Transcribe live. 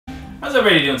How's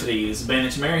everybody doing today? This is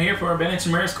Bandit here for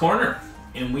Bandit Corner,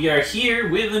 and we are here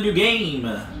with a new game.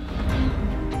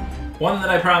 One that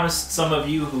I promised some of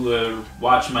you who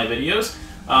watch my videos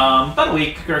about a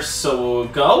week or so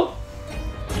ago.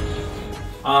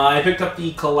 I picked up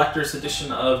the collector's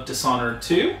edition of Dishonored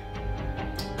 2,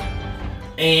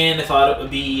 and I thought it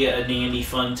would be a dandy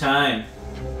fun time.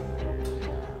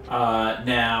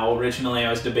 Now, originally I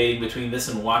was debating between this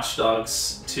and Watch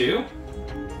Dogs 2.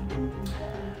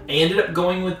 I ended up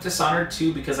going with Dishonored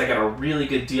 2 because I got a really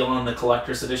good deal on the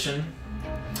collector's edition.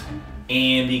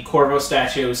 And the Corvo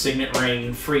statue, signet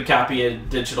ring, free copy of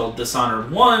digital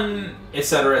Dishonored 1,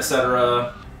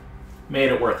 etc.,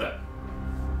 made it worth it.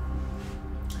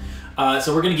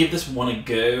 So we're going to give this one a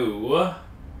go.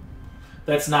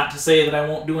 That's not to say that I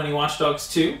won't do any Watch Dogs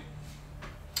 2.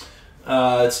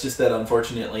 It's just that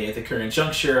unfortunately at the current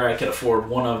juncture I could afford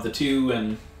one of the two,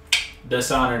 and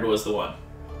Dishonored was the one.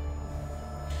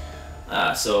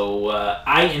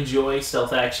 I enjoy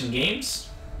stealth action games.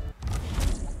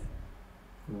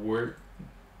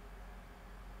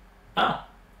 Oh,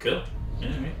 cool.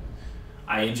 Anyway,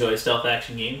 I enjoy stealth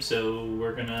action games, so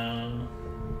we're gonna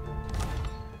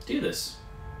do this.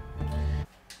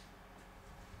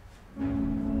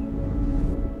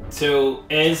 So,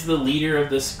 as the leader of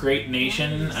this great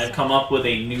nation, I've come up with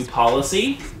a new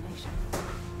policy.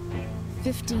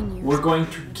 15 years We're going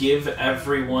to give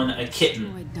everyone a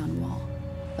kitten.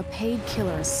 A paid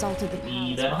killer assaulted the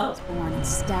palace that'll when I was born and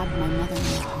stabbed my mother in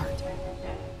the heart.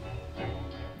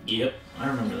 Yep, I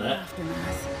remember that.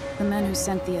 Aftermath, the men who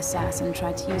sent the assassin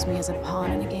tried to use me as a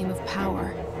pawn in a game of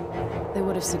power. They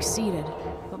would have succeeded.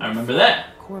 But I remember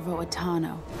that. Corvo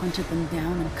Attano hunted them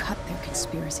down and cut their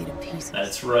conspiracy to pieces.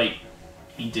 That's right.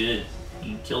 He did.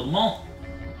 He killed them all.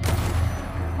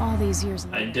 All these years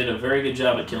later, I did a very good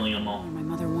job at killing them all. where my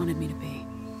mother wanted me to be.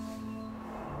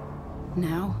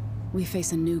 Now, we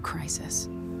face a new crisis.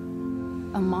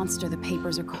 A monster the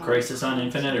papers are calling Crisis on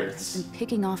Infinite has Earths. been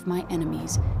picking off my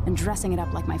enemies and dressing it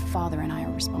up like my father and I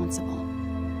are responsible.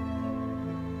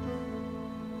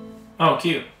 Oh,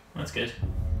 cute. That's good.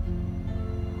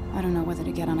 I don't know whether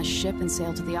to get on a ship and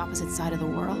sail to the opposite side of the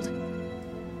world,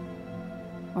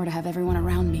 or to have everyone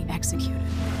around me executed.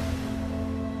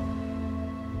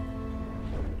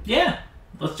 Yeah,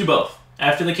 let's do both.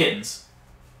 After the kittens.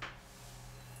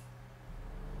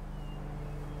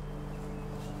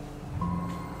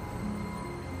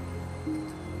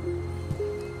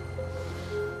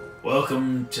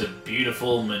 Welcome to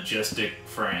beautiful, majestic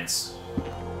France.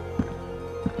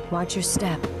 Watch your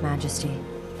step, Majesty.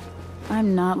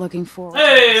 I'm not looking forward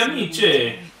Hey, to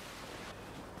amici!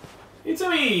 It's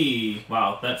me!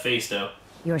 Wow, that face though.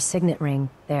 Your signet ring.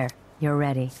 There. You're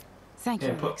ready. Thank Yeah,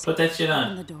 you. put that shit Open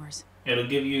on. the doors. It'll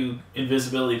give you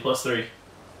invisibility +3.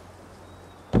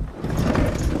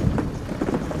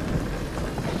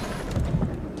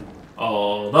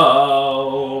 All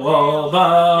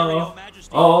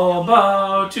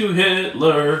bow to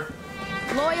Hitler.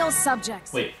 Loyal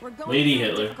subjects. Wait, we're going Lady through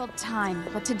Hitler. a difficult time,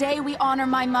 but today we honor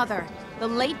my mother, the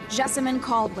late Jessamine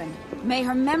Caldwin. May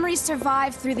her memory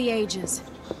survive through the ages.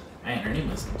 Man, her name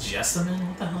was Jessamine?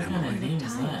 What the hell kind of name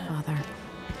is that? Father.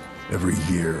 Every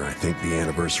year, I think the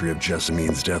anniversary of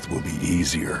Jessamine's death will be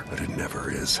easier, but it never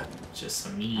is. I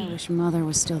Jessamine. wish Mother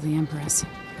was still the Empress.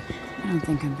 I don't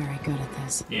think I'm very good at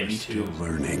this. Yeah, me Still too.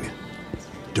 learning.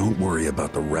 Don't worry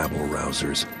about the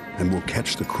rabble-rousers, and we'll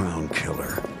catch the crown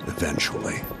killer,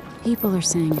 eventually. People are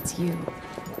saying it's you.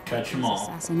 Catch them all.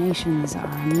 Assassinations are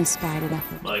a misguided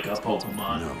effort. Like a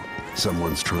Pokemon. No,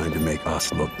 someone's trying to make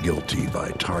us look guilty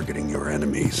by targeting your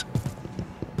enemies.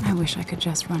 I wish I could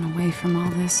just run away from all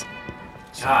this.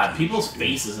 God, people's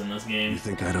faces in this You game.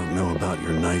 think I don't know about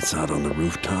your nights out on the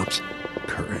rooftops?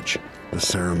 Courage. The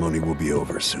ceremony will be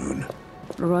over soon.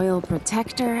 Royal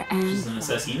Protector She's an and...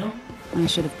 assassino? I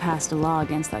should have passed a law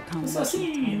against that combination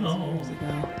Assassino. years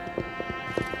ago.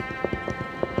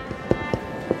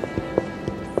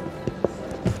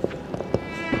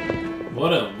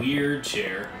 What a weird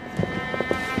chair.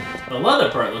 The leather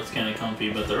part looks kind of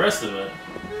comfy, but the rest of it...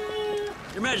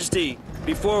 Your Majesty,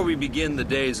 before we begin the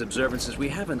day's observances, we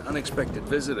have an unexpected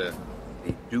visitor,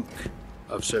 the Duke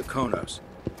of Serkonos.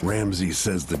 Ramsay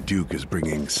says the Duke is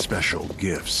bringing special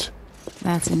gifts.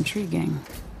 That's intriguing.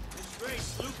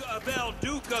 Grace Luca Abel,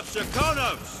 Duke of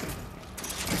Serkonos!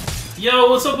 Yo,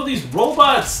 what's up with these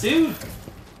robots, dude?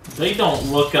 They don't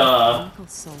look, Local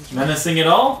soldier. menacing at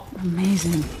all.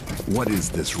 Amazing. What is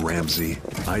this, Ramsay?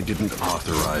 I didn't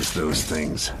authorize those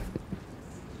things.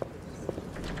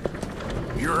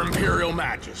 Your Imperial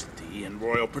Majesty and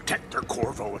Royal Protector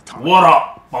Corvo Attano. What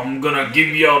up? I'm gonna give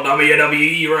you a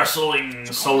WWE wrestling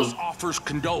salute. offers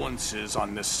condolences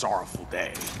on this sorrowful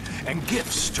day, and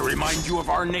gifts to remind you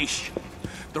of our nation,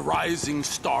 the rising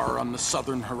star on the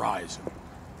southern horizon.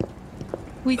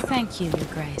 We thank you, Your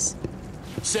Grace.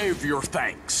 Save your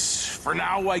thanks. For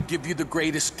now, I give you the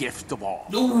greatest gift of all.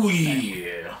 Oh,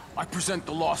 yeah. I present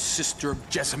the lost sister of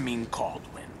Jessamine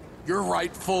Caldwin, your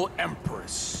rightful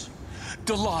empress,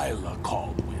 Delilah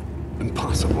Caldwin.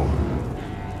 Impossible.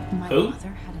 My Who? mother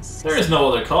had a sister. There is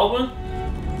no other Caldwin.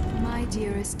 My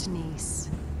dearest niece.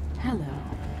 Hello.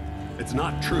 It's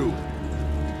not true.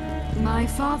 My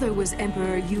father was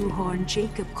Emperor Euhorn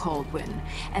Jacob Caldwin,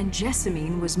 and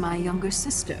Jessamine was my younger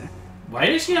sister. Why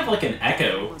does she have like an I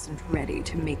echo? wasn't ready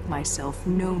to make myself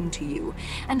known to you,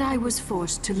 and I was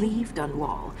forced to leave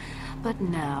Dunwall. But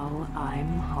now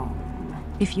I'm home.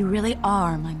 If you really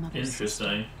are my mother's sister,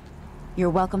 Interesting. you're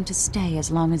welcome to stay as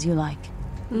long as you like.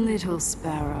 Little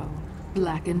sparrow,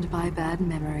 blackened by bad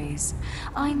memories,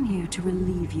 I'm here to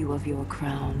relieve you of your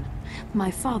crown.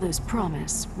 My father's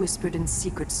promise, whispered in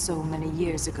secret so many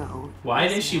years ago. Why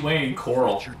is she wearing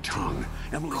coral? Your tongue.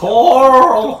 Emily,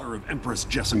 Coral! daughter of Empress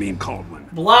Jessamine Caldwin.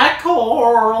 Black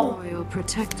coral! Royal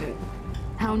protector.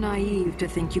 How naive to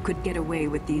think you could get away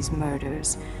with these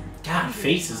murders. God,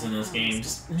 faces in this game.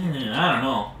 Just, I don't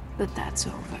know. But that's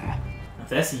over. If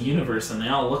that's the universe and they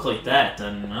all look like that,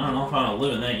 then I don't know if I want to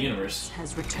live in that universe.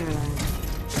 Has returned.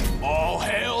 All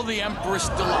hail the Empress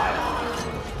Delilah,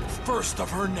 first of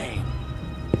her name.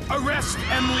 Arrest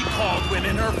Emily Caldwin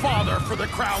and her father for the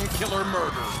Crown Killer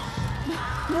murder.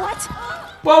 What?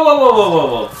 Whoa, whoa, whoa, whoa,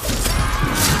 whoa,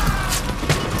 whoa.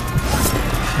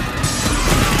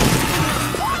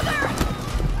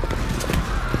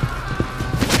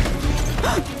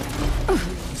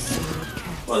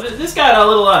 Well, this got a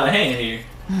little out of hand here.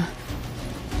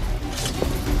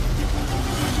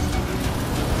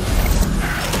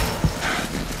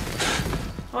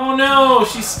 Oh no,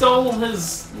 she stole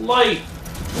his light.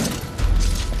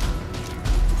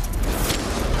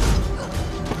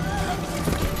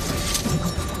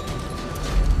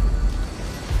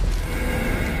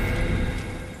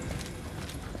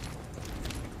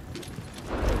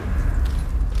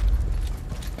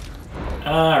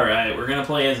 Alright, we're gonna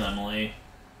play as Emily.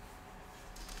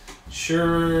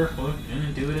 Sure, we're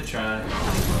gonna do it a try.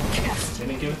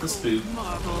 Gonna give it the spook.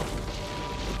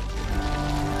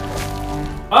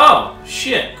 Oh,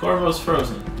 shit, Corvo's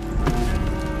frozen.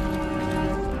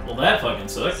 Well, that fucking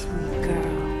sucks.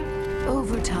 Girl,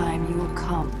 over time you'll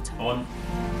come to. Oh,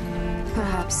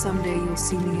 Perhaps someday you'll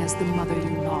see me as the mother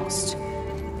you lost.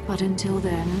 But until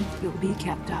then, you'll be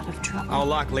kept out of trouble. I'll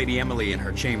lock Lady Emily in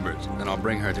her chambers, then I'll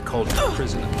bring her to Coldstream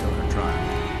Prison until her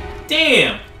trial.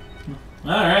 damn!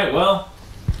 Alright, well,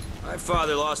 My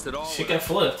father lost it all. She without got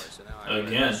flipped. choice, and now I wear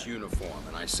Again. this uniform,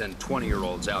 and I send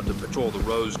 20-year-olds out to patrol the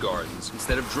rose gardens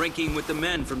instead of drinking with the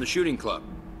men from the shooting club.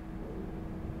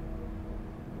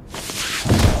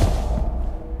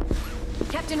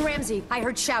 Captain Ramsey, I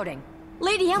heard shouting.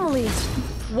 Lady Emily,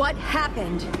 what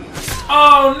happened?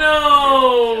 oh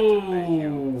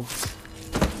no!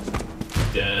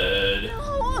 Dead.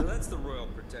 So that's the Royal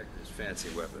Protector's fancy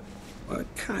weapon. What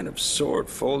kind of sword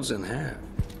folds in half?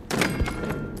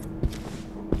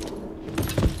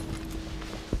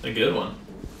 A good one.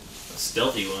 A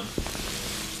stealthy one.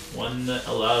 One that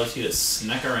allows you to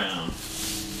sneak around.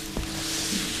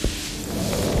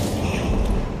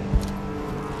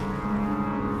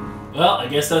 Well, I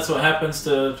guess that's what happens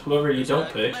to whoever you don't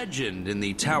pick. Legend in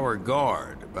the Tower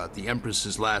Guard about the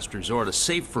Empress's last resort, a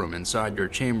safe room inside your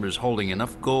chambers holding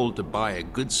enough gold to buy a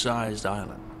good-sized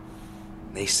island.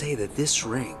 They say that this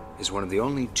ring is one of the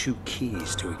only 2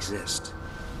 keys to exist.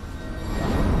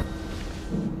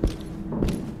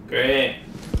 Great.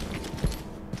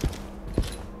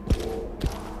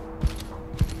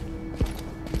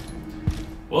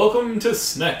 Welcome to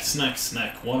Snack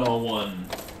 101.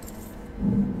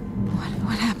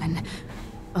 What happened?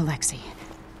 Alexei.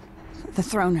 The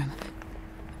throne room.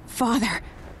 Father.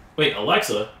 Wait,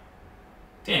 Alexa?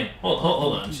 Damn,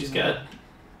 hold on. She's got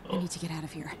I need to get out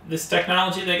of here. this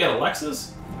technology. They got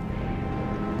Alexas?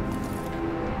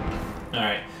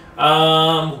 Alright.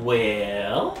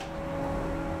 Well...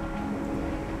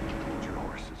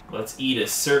 let's eat a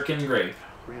Sirkin grape.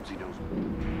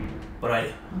 But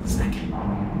I... Second.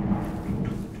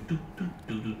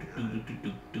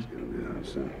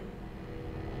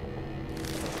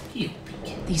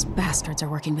 These bastards are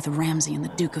working with Ramsey and the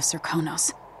Duke of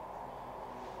Serkonos.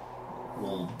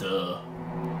 Well, duh.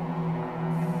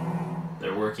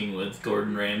 They're working with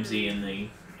Gordon Ramsay and the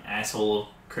asshole of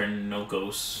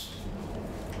Krenokos.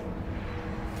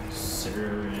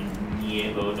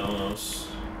 Sernievodonos.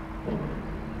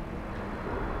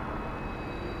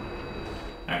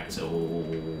 Alright, so...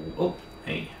 Oh,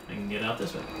 hey, I can get out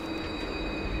this way.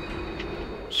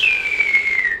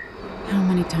 How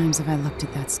many times have I looked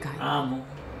at that sky?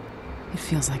 It It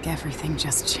feels like everything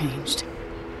just changed.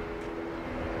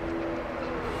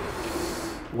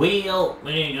 Well,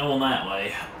 we ain't going that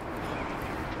way.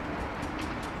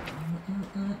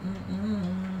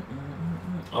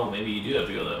 Oh, maybe you do have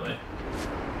to go that way.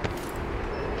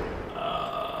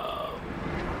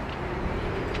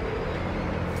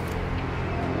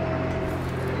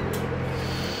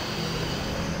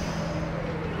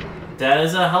 That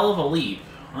is a hell of a leap.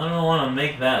 I don't want to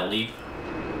make that leap.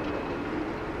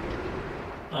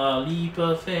 A leap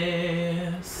of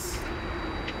faith.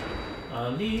 A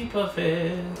leap of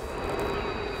faith.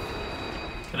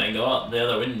 Can I go out the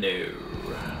other window?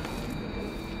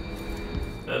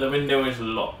 The other window is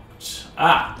locked.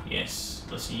 Ah, yes.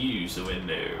 Let's use the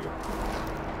window.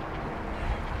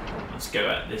 Let's go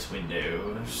out this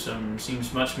window.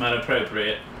 Seems much more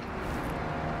appropriate.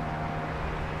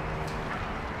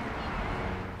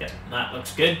 Yep, that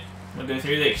looks good. We'll go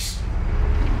through this.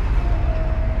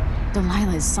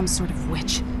 Delilah is some sort of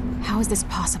witch. How is this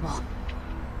possible?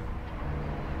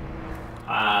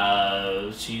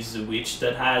 She's a witch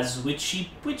that has witch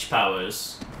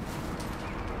powers.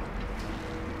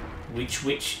 Which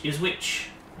witch is which?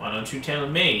 Why don't you tell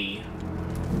me?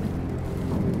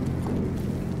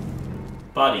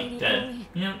 Body dead.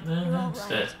 Yep, that's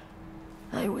dead.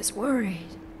 I was worried.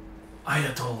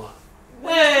 Ayatollah.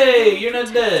 Hey, you're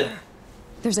not dead.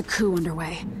 There's a coup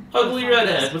underway. Ugly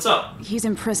redhead, what's up? He's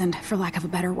imprisoned, for lack of a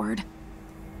better word.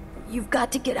 You've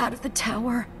got to get out of the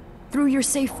tower. Through your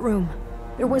safe room.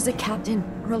 There was a captain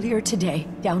earlier today,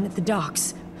 down at the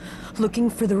docks. Looking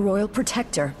for the Royal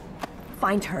Protector.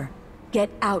 Find her. Get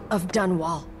out of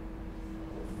Dunwall.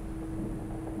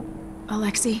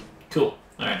 Alexei? Cool,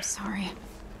 I'm alright. sorry.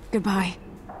 Goodbye.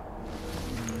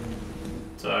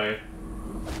 Sorry.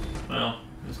 Well,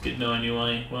 it was good knowing you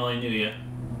while I knew you.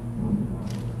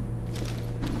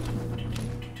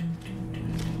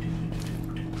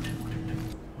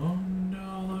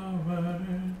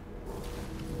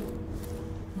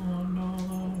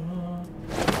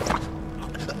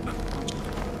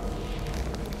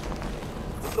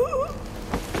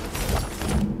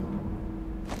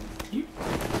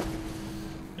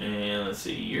 And let's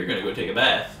see, you're gonna go take a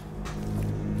bath.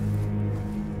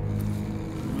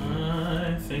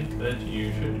 I think that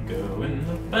you should go in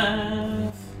the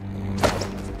bath.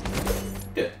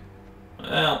 Good.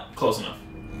 Well, close enough.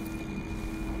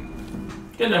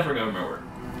 Good enough for government work.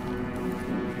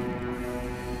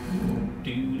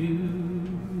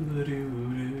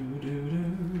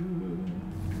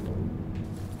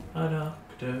 A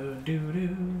doctor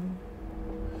doo-doo.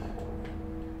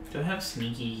 Do I have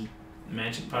sneaky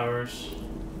magic powers?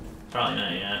 Probably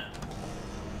not yet.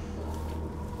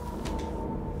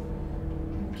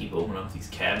 Keep opening up these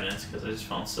cabinets because I just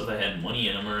found stuff that had money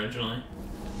in them originally.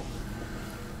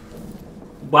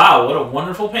 Wow, what a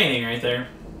wonderful painting right there.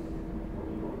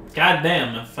 God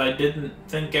damn, if I didn't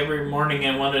think every morning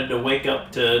I wanted to wake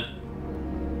up to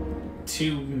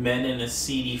 2 men in a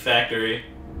CD factory.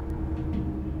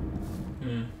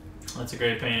 That's a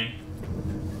great painting.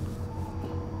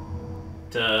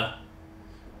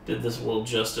 Did this world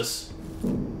justice.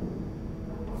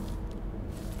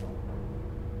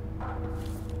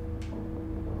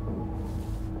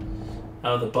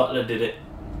 Oh, the butler did it.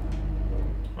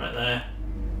 Right there.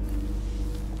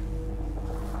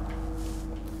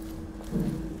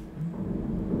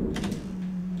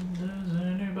 Does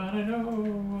anybody know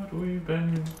what we've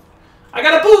been... I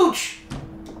got a pooch!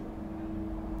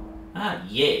 Ah,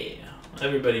 yeah.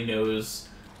 Everybody knows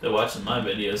that watching my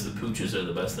videos, the pooches are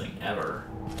the best thing ever.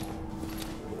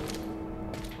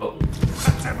 Oh.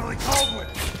 That's Emily Caldwell!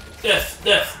 Death,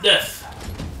 death, death!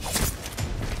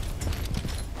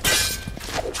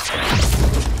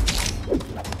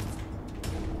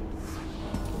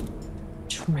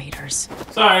 Traitors.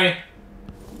 Sorry.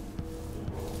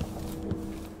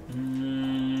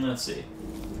 Let's see.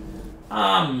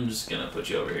 I'm just gonna put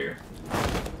you over here.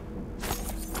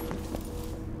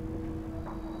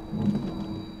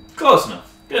 Close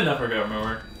enough. Good enough for government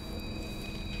work.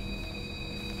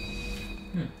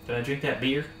 Can I drink that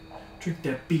beer? Drink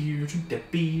that beer, drink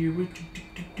that beer,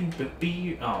 drink that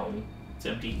beer. Oh, it's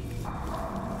empty.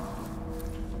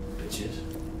 Bitches.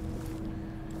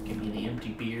 Give me the empty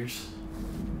beers.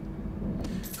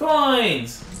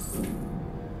 Coins!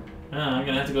 Oh, I'm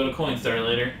gonna have to go to Coinstar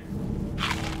later.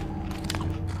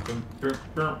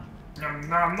 Nom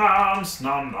nom noms,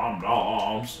 nom nom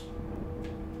noms.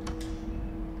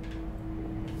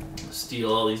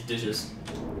 Steal all these dishes.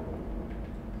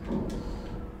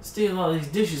 Steal all these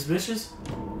dishes, bitches.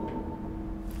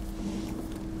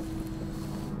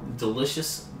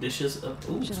 Delicious dishes of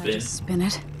Should I just spin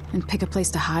it and pick a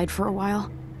place to hide for a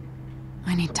while?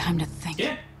 I need time to think.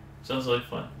 Yeah, sounds like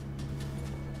fun.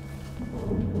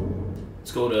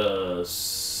 Let's go to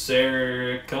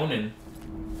Sarah Conan.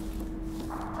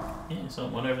 Yeah, so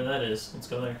whatever that is, let's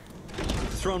go there. With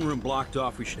the throne room blocked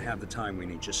off, we should have the time we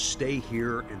need. Just stay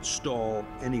here and stall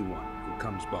anyone who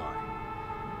comes by.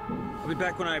 I'll be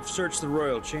back when I've searched the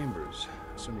royal chambers,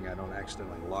 assuming I don't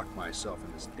accidentally lock myself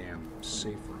in this damn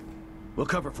safe room. We'll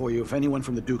cover for you if anyone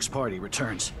from the Duke's party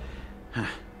returns.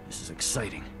 This is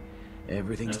exciting.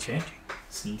 Everything's changing.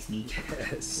 Sneak, sneak.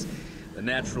 Yes, the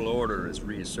natural order is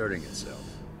reasserting itself.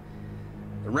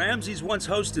 The Ramseys once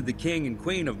hosted the king and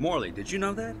queen of Morley. Did you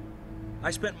know that?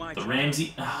 I spent my The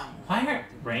Ramsey. Why are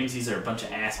Ramseys are a bunch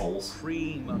of assholes?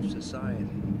 Cream of society.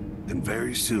 And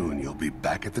very soon you'll be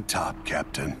back at the top,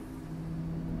 Captain.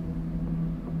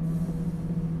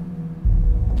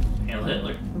 Hail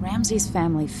Hitler. Ramsey's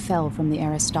family fell from the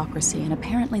aristocracy, and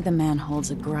apparently the man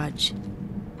holds a grudge.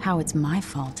 How it's my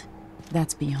fault,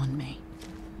 that's beyond me.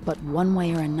 But one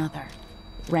way or another,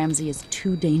 Ramsey is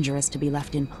too dangerous to be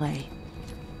left in play.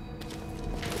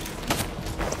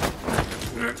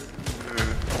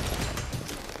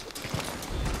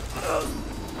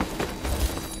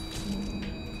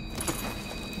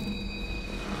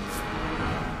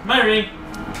 My ring.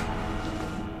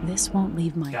 This won't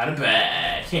leave my... Got it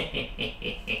back.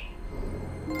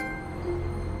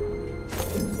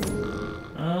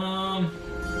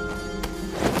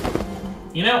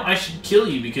 You know, I should kill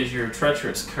you because you're a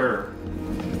treacherous cur.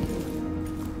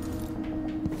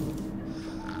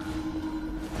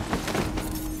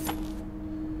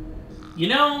 You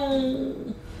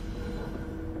know...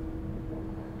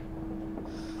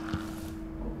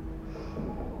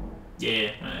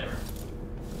 Yeah, whatever.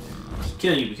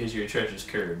 Kill you because you're a treacherous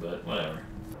cur, but whatever.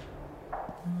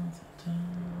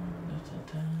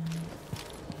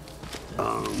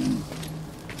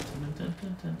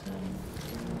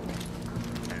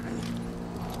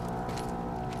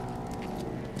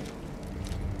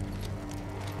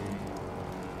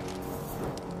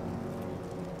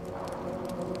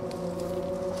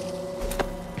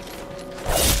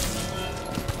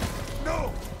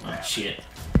 No! Oh, shit.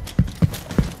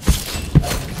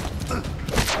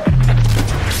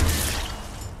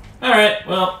 Alright,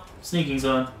 well, sneaking's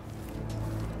on.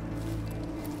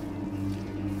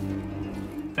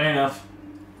 Fair enough.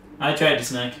 I tried to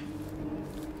sneak.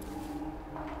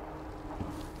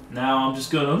 Now I'm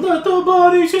just gonna let the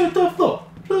body hit the floor.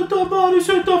 Let the body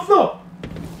hit the floor.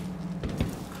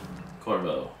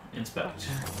 Corvo, inspect.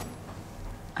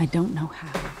 I don't know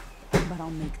how, but I'll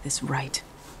make this right.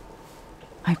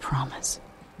 I promise.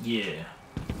 Yeah.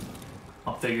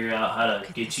 I'll figure out how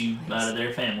to get you out of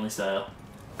there family style.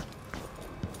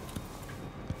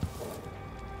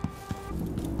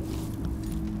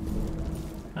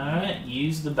 Alright,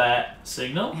 use the bat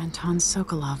signal. Anton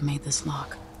Sokolov made this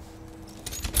lock.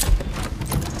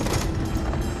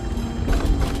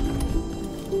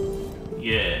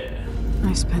 Yeah.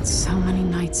 I spent so many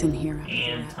nights in here.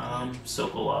 Anton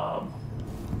Sokolov.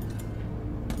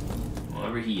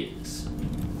 Whoever he is.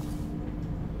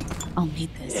 I'll need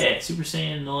this. Yeah, Super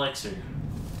Saiyan Elixir.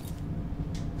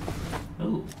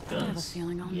 Oh, I have a guns.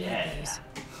 feeling I'll need Yeah. these.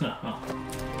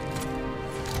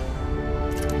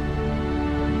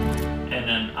 And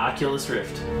an Oculus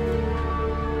Rift.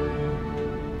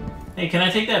 Hey, can I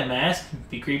take that mask?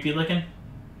 Be creepy looking?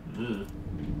 Ugh.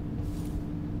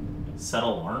 Set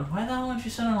alarm? Why the hell would you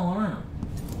set an alarm?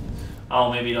 Oh,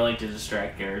 maybe to like to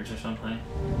distract guards or something.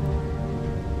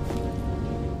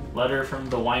 Letter from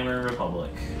the Weimar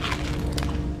Republic.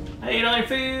 I ate all your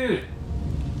food!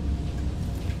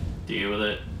 Deal with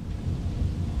it.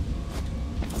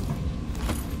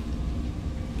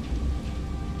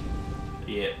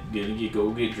 Yeah,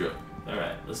 go get drunk.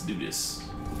 Alright, let's do this.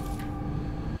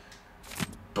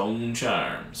 Bone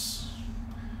charms.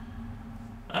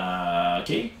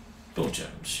 Okay. Bone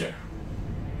charms, sure.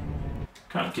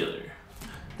 Crown killer.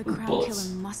 The Ooh, Crown bullets.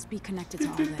 Killer must be connected to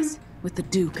all this. With the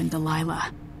Duke and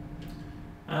Delilah.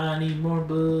 I need more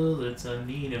bullets, I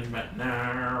need them right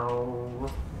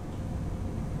now.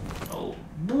 Oh,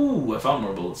 woo, I found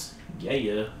more bullets.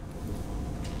 Yeah.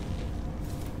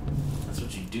 That's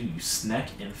what you do, you snack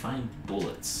and find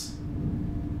bullets.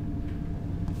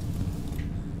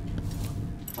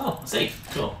 Oh, safe,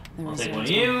 cool. The I'll take reserves one of won't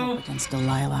you. help against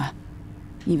Delilah.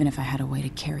 Even if I had a way to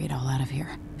carry it all out of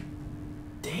here.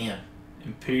 Damn,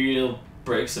 Imperial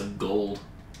bricks of gold.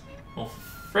 Well,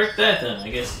 frick that then, I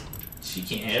guess she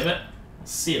can't have it. I'll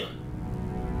seal it.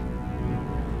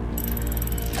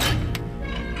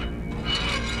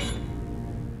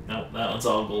 one's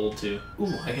all gold too.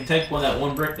 Ooh, I can take that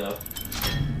one brick though.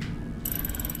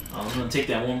 I'm gonna take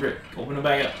that one brick. Open it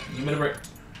back up. Give me the brick.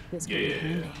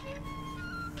 Yeah.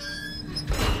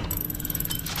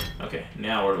 Okay,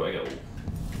 now where do I go?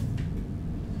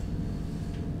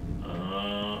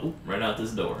 Ooh, right out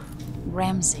this door.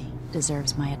 Ramsey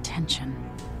deserves my attention.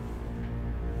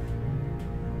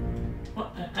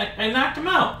 What? I knocked him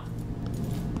out.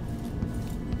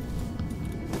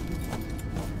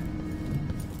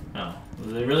 Oh,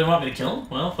 do they really want me to kill him?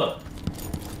 Well, fuck.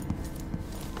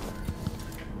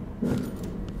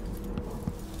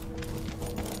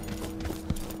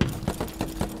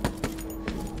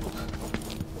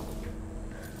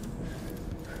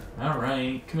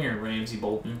 Alright, come here, Ramsey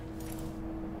Bolton.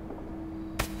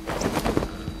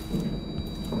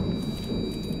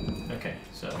 Okay,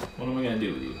 so what am I gonna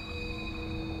do with you?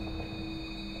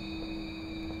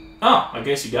 Oh, I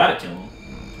guess you gotta kill him.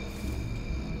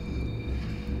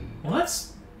 Well,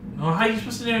 that's... Well, how are you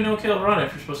supposed to do a no-kill run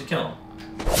if you're supposed to kill him?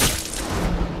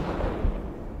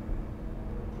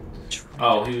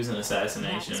 Oh, he was an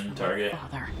assassination target.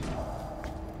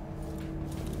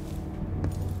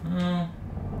 Oh.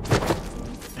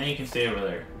 Now you can stay over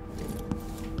there.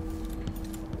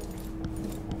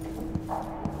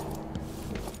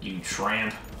 You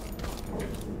tramp.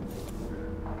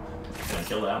 Can I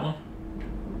kill that one?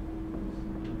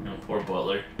 No, poor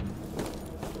Butler.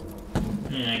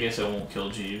 Yeah, I guess I won't kill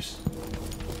Jeeves.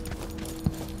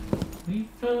 We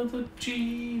felt the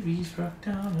Jeeves rock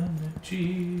down on the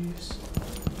Jeeves.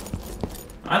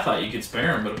 I thought you could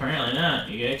spare him, but apparently not.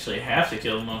 You actually have to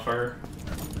kill the motherfucker.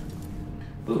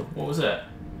 Ooh, what was that?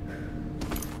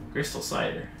 Crystal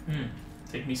cider.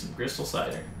 Take me some crystal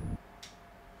cider.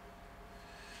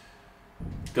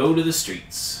 Go to the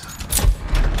streets.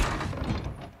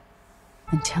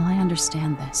 Until I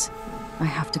understand this, I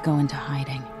have to go into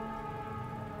hiding.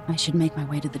 I should make my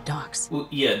way to the docks. Well,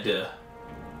 yeah, duh.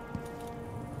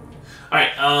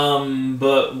 Alright,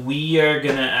 but we are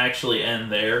gonna actually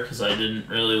end there, because I didn't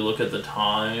really look at the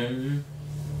time.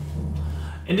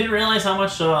 And didn't realize how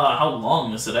much, how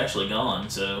long this had actually gone,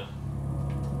 so...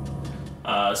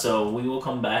 so we will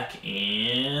come back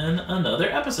in another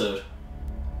episode.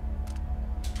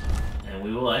 And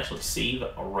we will actually save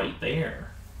right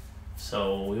there.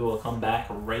 So we will come back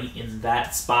right in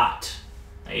that spot.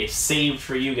 I saved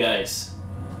for you guys.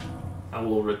 I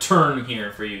will return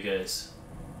here for you guys.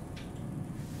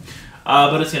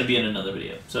 But it's going to be in another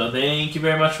video. So thank you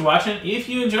very much for watching. If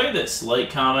you enjoyed this,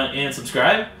 like, comment, and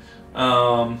subscribe.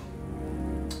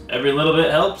 Every little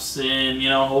bit helps, and, you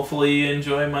know, hopefully you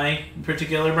enjoy my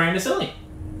particular brand of silly.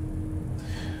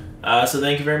 So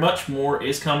thank you very much. More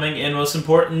is coming, and most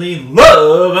importantly,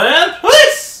 love and peace!